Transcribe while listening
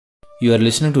You are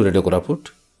listening to Radio Koraput.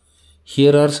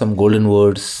 Here are some golden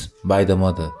words by the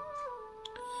mother.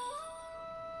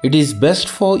 It is best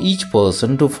for each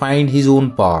person to find his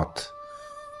own path,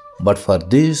 but for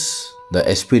this, the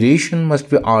aspiration must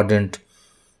be ardent,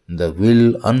 the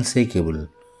will unshakable,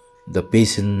 the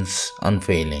patience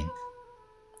unfailing.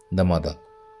 The mother.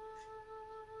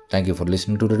 Thank you for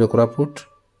listening to Radio Koraput.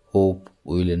 Hope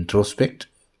we will introspect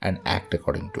and act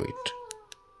according to it.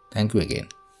 Thank you again.